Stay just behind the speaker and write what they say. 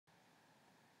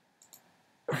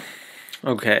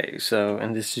Okay, so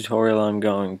in this tutorial I'm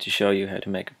going to show you how to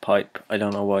make a pipe. I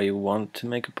don't know why you want to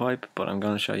make a pipe, but I'm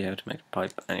going to show you how to make a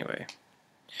pipe anyway.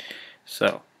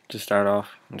 So, to start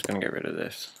off, I'm just going to get rid of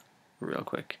this real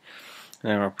quick.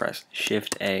 And then I'm going to press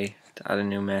Shift A to add a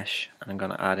new mesh, and I'm going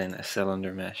to add in a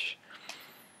cylinder mesh.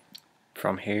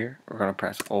 From here, we're going to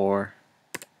press R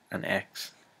and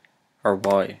X, or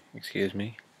Y, excuse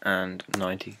me, and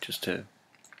 90 just to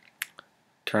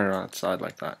turn it on its side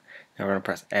like that. Now we're going to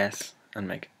press S and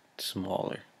make it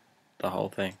smaller, the whole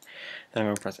thing. Then I'm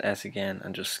going to press S again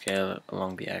and just scale it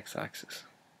along the x-axis.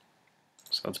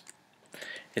 So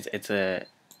it's an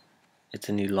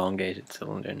elongated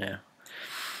cylinder now.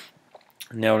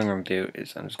 Now what I'm going to do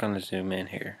is I'm just going to zoom in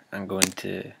here. I'm going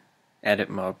to edit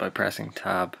mode by pressing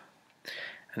tab,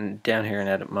 and down here in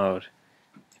edit mode,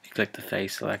 if you click the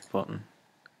face select button,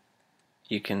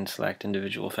 you can select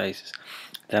individual faces.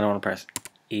 Then I want to press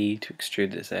E to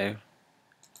extrude this out,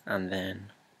 and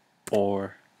then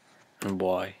R and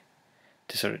Y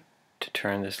to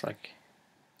turn this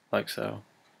like so.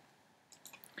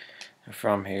 And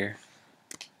from here,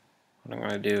 what I'm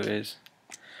going to do is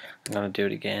I'm going to do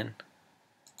it again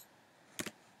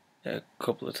a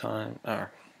couple of times.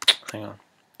 Or hang on,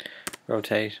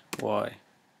 rotate Y,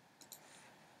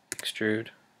 extrude,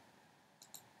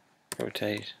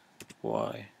 rotate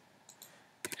Y,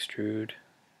 extrude,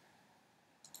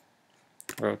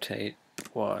 rotate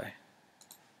Y,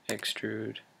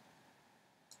 extrude,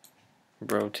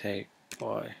 rotate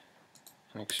Y,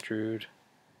 and extrude,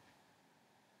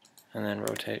 and then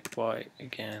rotate Y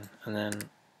again, and then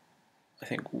I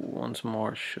think once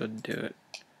more should do it.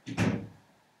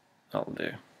 That'll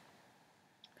do.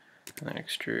 And then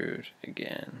extrude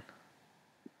again.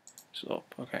 Just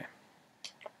up. Okay.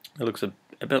 It looks a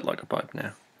bit like a pipe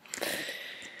now.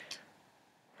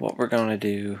 What we're going to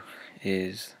do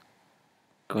is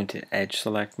go into edge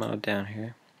select mode down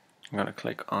here. I'm going to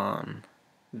click on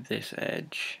this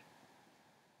edge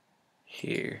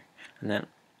here, and then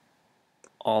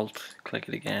Alt click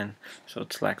it again so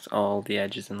it selects all the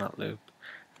edges in that loop,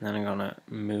 and then I'm going to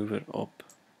move it up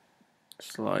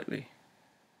slightly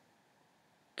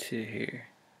to here,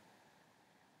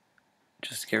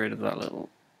 just to get rid of that little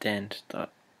dent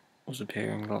that was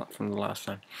appearing from the last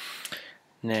time.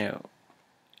 Now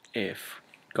if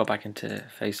go back into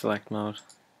face select mode,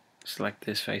 select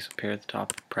this face up here at the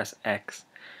top, press X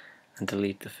and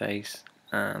delete the face,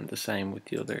 and the same with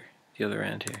the other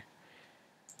end here.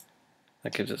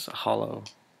 That gives us a hollow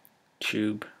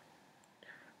tube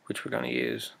which we're going to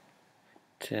use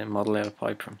to model out a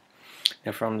pipe from.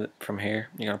 Now from here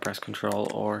you're going to press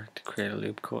Ctrl or to create a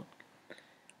loop cut,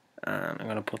 and I'm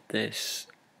going to put this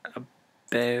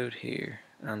about here,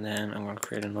 and then I'm going to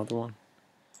create another one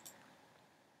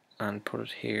and put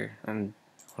it here. And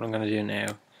what I'm going to do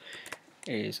now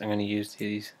is I'm going to use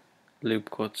these loop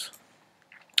cuts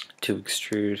to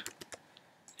extrude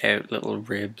out little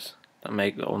ribs that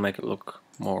will make it look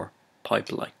more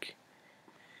pipe-like.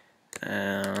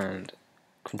 And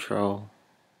Control,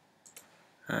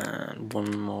 and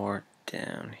one more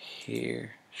down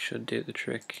here should do the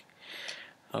trick.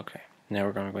 Okay, now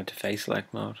we're going to go into face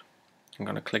select mode. I'm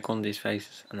going to click one of these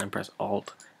faces and then press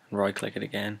Alt and right click it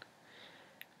again.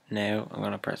 Now I'm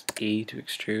going to press E to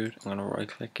extrude. I'm going to right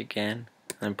click again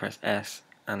and then press S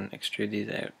and extrude these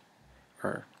out,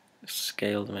 or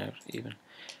scale them out even,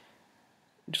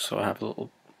 just so I have a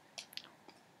little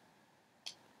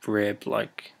rib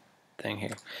like thing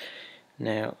here.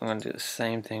 Now I'm going to do the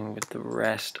same thing with the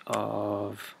rest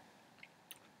of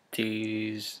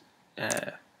these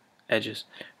edges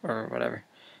or whatever,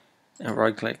 and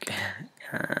right click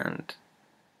and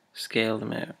scale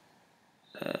them out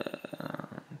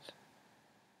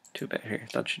to about here.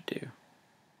 That should do.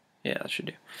 Yeah, that should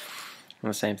do. And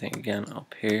the same thing again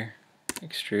up here,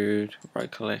 extrude, right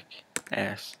click,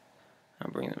 S,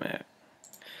 and bring them out.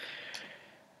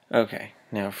 Okay,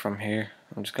 now from here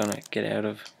I'm just gonna get out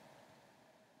of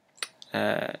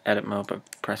edit mode by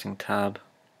pressing tab.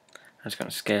 I'm just gonna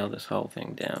scale this whole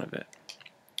thing down a bit.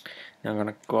 Now I'm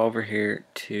gonna go over here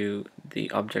to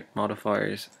the object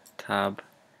modifiers tab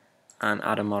and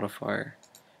add a modifier,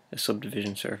 a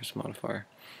subdivision surface modifier,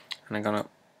 and I'm gonna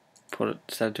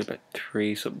set it to about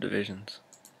 3 subdivisions.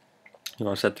 I'm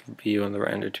gonna set the view and the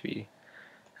render to be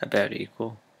about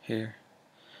equal here,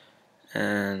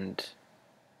 and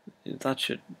that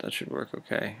should work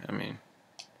okay. I mean,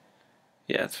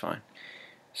 yeah, it's fine.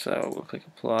 So we'll click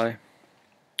apply,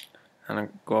 and I'll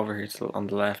go over here on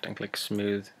the left and click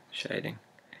smooth shading,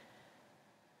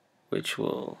 which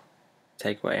will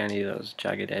take away any of those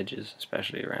jagged edges,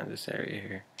 especially around this area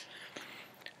here.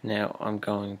 Now I'm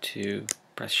going to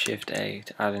press Shift A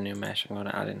to add a new mesh. I'm going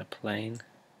to add in a plane.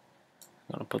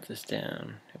 I'm going to put this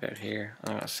down about here.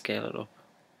 I'm going to scale it up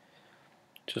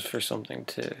just for something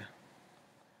to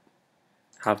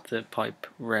have the pipe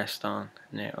rest on.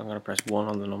 Now I'm going to press 1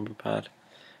 on the number pad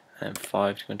and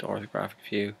 5 to go into orthographic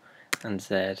view and Z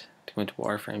to go into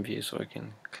wireframe view so I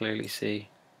can clearly see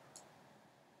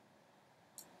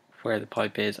where the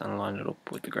pipe is and line it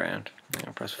up with the ground. I'm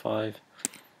going to press 5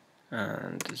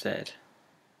 and Z. And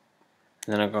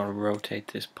then I'm going to rotate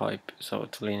this pipe so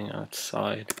it's leaning on its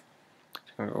side. So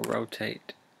I'm going to go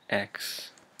rotate X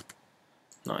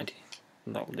 90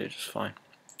 and that will do just fine.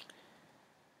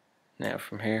 Now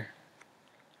from here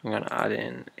I'm going to add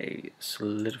in a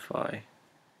solidify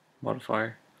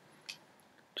modifier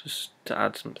just to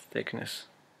add some thickness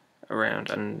around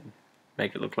and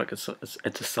make it look like it's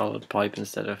a solid pipe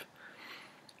instead of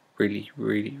really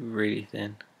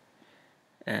thin.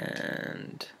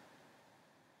 And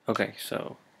okay,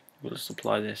 so we'll just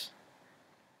apply this.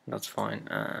 That's fine,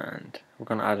 and we're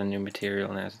going to add a new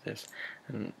material now to this,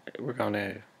 and we're going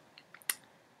to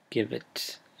give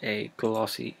it a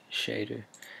glossy shader.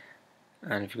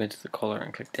 And if you go into the color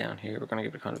and click down here, we're going to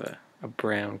give it kind of a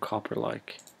brown copper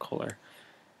like color.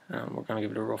 We're going to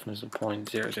give it a roughness of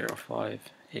 0.005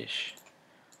 ish.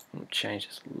 I'll change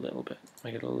this a little bit,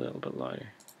 make it a little bit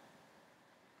lighter.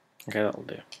 Okay, that'll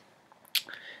do.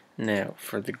 Now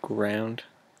for the ground,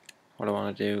 what I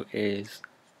want to do is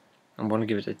I'm going to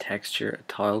give it a texture,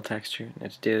 a tile texture. Now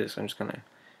to do this, I'm just going to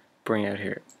bring out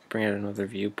another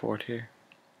viewport here,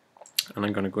 and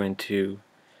I'm going to go into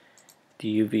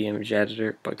the UV image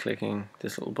editor by clicking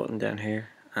this little button down here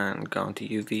and go into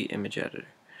UV image editor.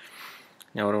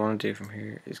 Now what I want to do from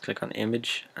here is click on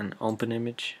image and open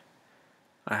image.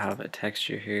 I have a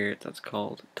texture here that's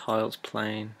called tiles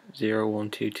plane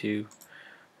 0122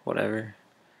 whatever,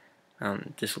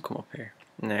 and this will come up here.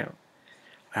 Now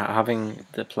having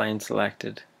the plane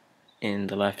selected in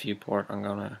the left viewport, I'm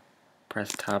going to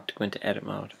press tab to go into edit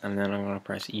mode, and then I'm going to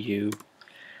press U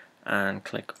and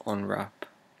click unwrap,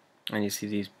 and you see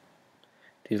these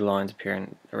lines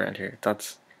appearing around here.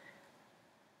 That's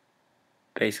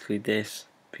basically this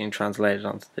being translated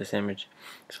onto this image.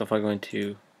 So if I go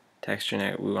into texture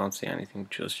now, we won't see anything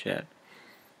just yet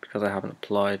because I haven't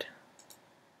applied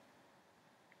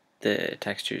the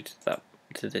texture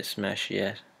to this mesh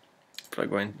yet. If I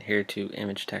go in here to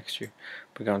image texture,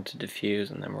 we're going to diffuse,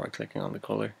 and then right clicking on the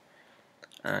color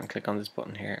and click on this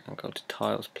button here and go to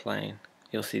tiles plane.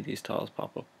 You'll see these tiles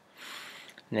pop up.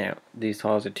 Now these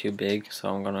tiles are too big,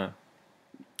 so I'm gonna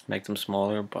make them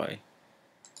smaller by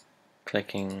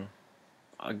selecting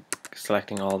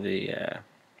all the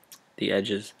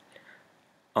edges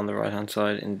on the right hand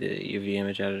side in the UV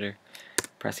image editor,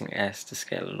 pressing S to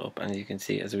scale it up, and you can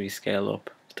see as we scale up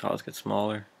the tiles get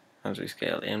smaller, as we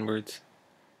scale inwards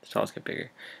the tiles get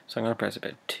bigger. So I'm going to press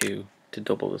about 2 to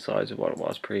double the size of what it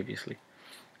was previously,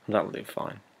 and that'll do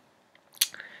fine.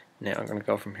 Now I'm going to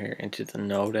go from here into the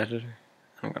node editor.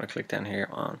 I'm going to click down here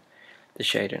on the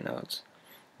shader nodes.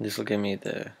 This will give me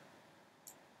the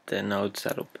node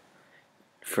setup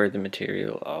for the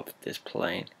material of this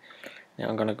plane. Now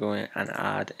I'm going to go in and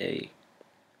add a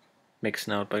mix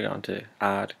node by going to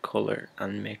add color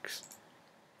and mix.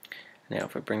 Now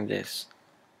if I bring this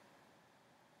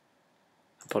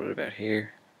and put it about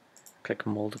here, click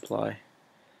multiply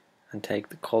and take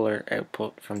the color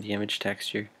output from the image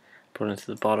texture, put it into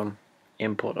the bottom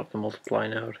input of the multiply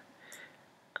node,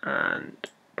 and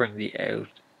bring the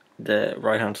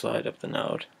right hand side of the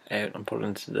node out and put it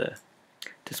into the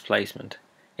displacement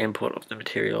input of the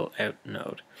material out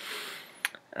node,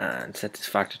 and set this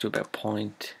factor to about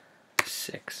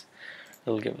 0.6.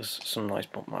 It'll give us some nice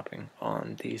bump mapping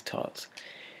on these tiles.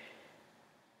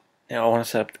 Now I want to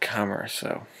set up the camera,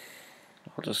 so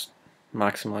I'll just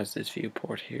maximize this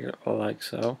viewport here like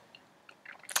so,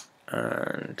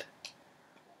 and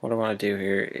what I want to do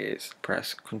here is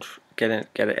press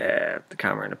get the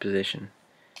camera in a position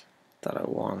that I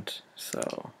want.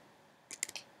 So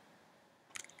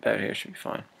about here should be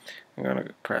fine. I'm going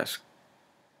to press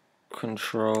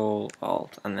Control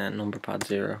Alt and then number pad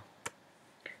 0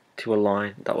 to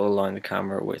align. That will align the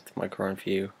camera with my current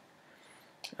view,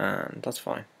 and that's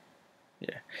fine.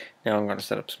 Yeah. Now I'm going to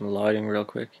set up some lighting real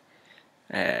quick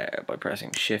by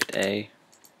pressing Shift A,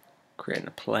 creating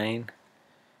a plane,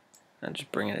 and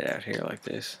just bringing it out here like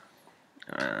this,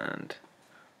 and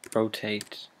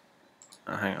rotate.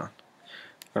 Hang on.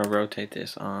 I'm going to rotate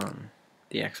this on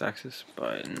the x-axis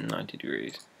by 90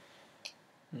 degrees.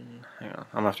 Hang on,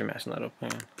 I'm after messing that up.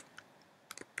 Hang on.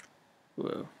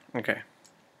 Whoa. Okay.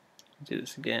 Do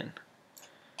this again.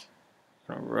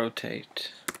 I'm going to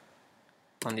rotate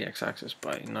on the x-axis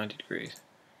by 90 degrees.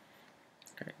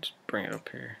 Okay, just bring it up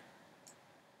here.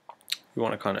 We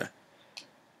want to kind of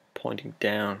pointing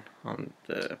down on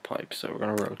the pipe, so we're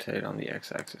going to rotate on the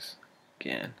x-axis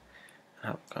again and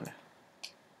have it kind of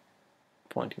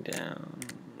pointing down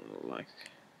like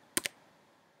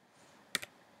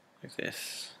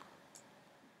this.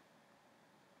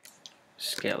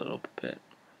 Scale it up a bit,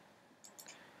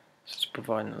 so it's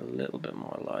providing a little bit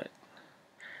more light.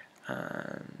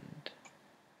 And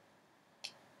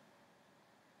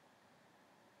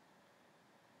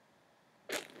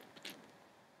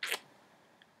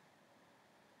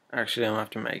actually I'm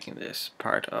after making this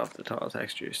part of the tile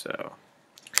texture, so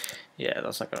yeah,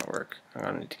 that's not going to work. I'm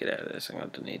going to need to get out of this. I'm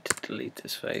going to need to delete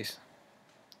this face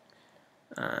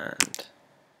and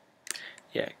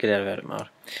yeah, get out of edit mode.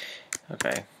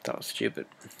 Okay, that was stupid.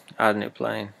 Add a new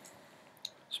plane.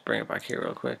 Just bring it back here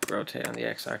real quick, rotate on the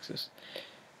x-axis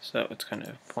so it's kind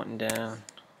of pointing down.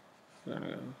 We're going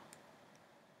to go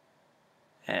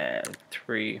add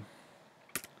 3,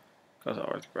 goes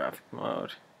over to graphic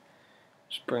mode.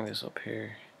 Just bring this up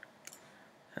here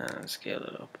and scale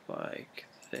it up like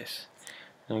this.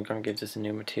 And we're going to give this a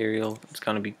new material. It's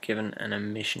going to be given an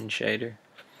emission shader.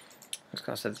 I'm just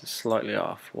going to set this slightly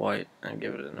off white and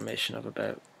give it an emission of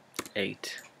about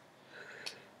 8.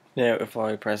 Now if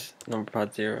I press number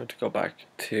pad 0 to go back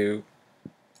to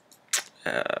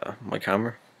my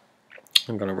camera,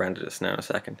 I'm going to render this now in a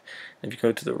second. If you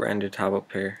go to the render tab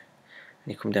up here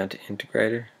and you come down to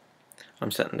integrator,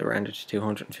 I'm setting the render to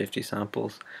 250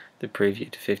 samples, the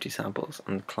preview to 50 samples,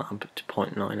 and the clamp to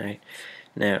 0.98.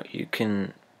 Now you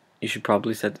should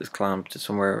probably set this clamp to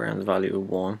somewhere around the value of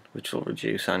 1, which will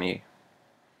reduce any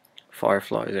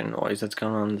fireflies or noise that's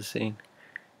going on in the scene.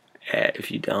 If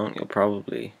you don't, you'll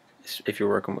probably, if you're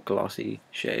working with glossy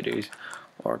shaders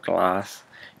or glass,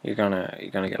 you're gonna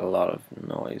get a lot of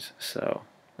noise. So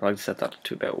I like to set that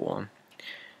to about 1.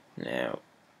 Now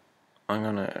I'm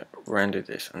gonna render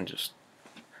this and just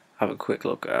have a quick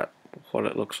look at what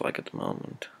it looks like at the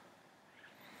moment.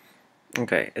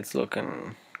 Okay, it's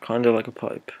looking kind of like a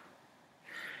pipe.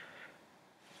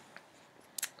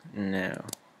 Now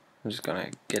I'm just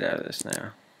gonna get out of this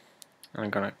now.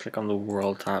 I'm gonna click on the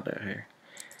world tab out here,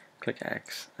 click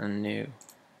X and new,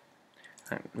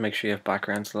 and make sure you have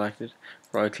background selected.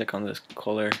 Right click on this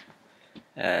color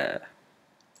thing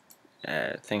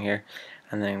here,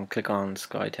 and then click on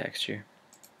sky texture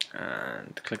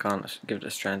and click on it, give it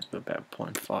a strength of about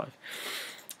 0.5,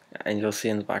 and you'll see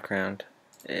in the background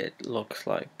it looks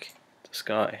like the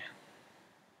sky.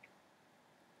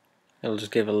 It'll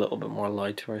just give a little bit more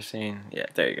light to our scene. Yeah,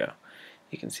 there you go.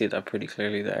 You can see that pretty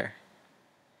clearly there.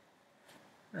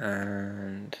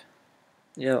 And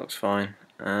yeah, it looks fine.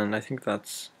 And I think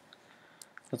that's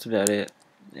about it.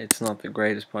 It's not the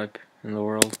greatest pipe in the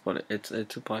world, but it's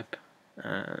a pipe,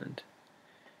 and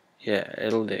yeah,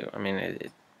 it'll do. I mean,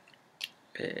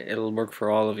 it'll work for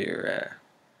all of your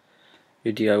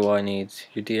DIY needs,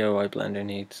 your DIY blender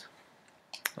needs.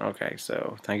 Okay,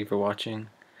 so thank you for watching,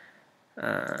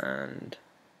 and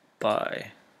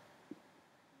bye.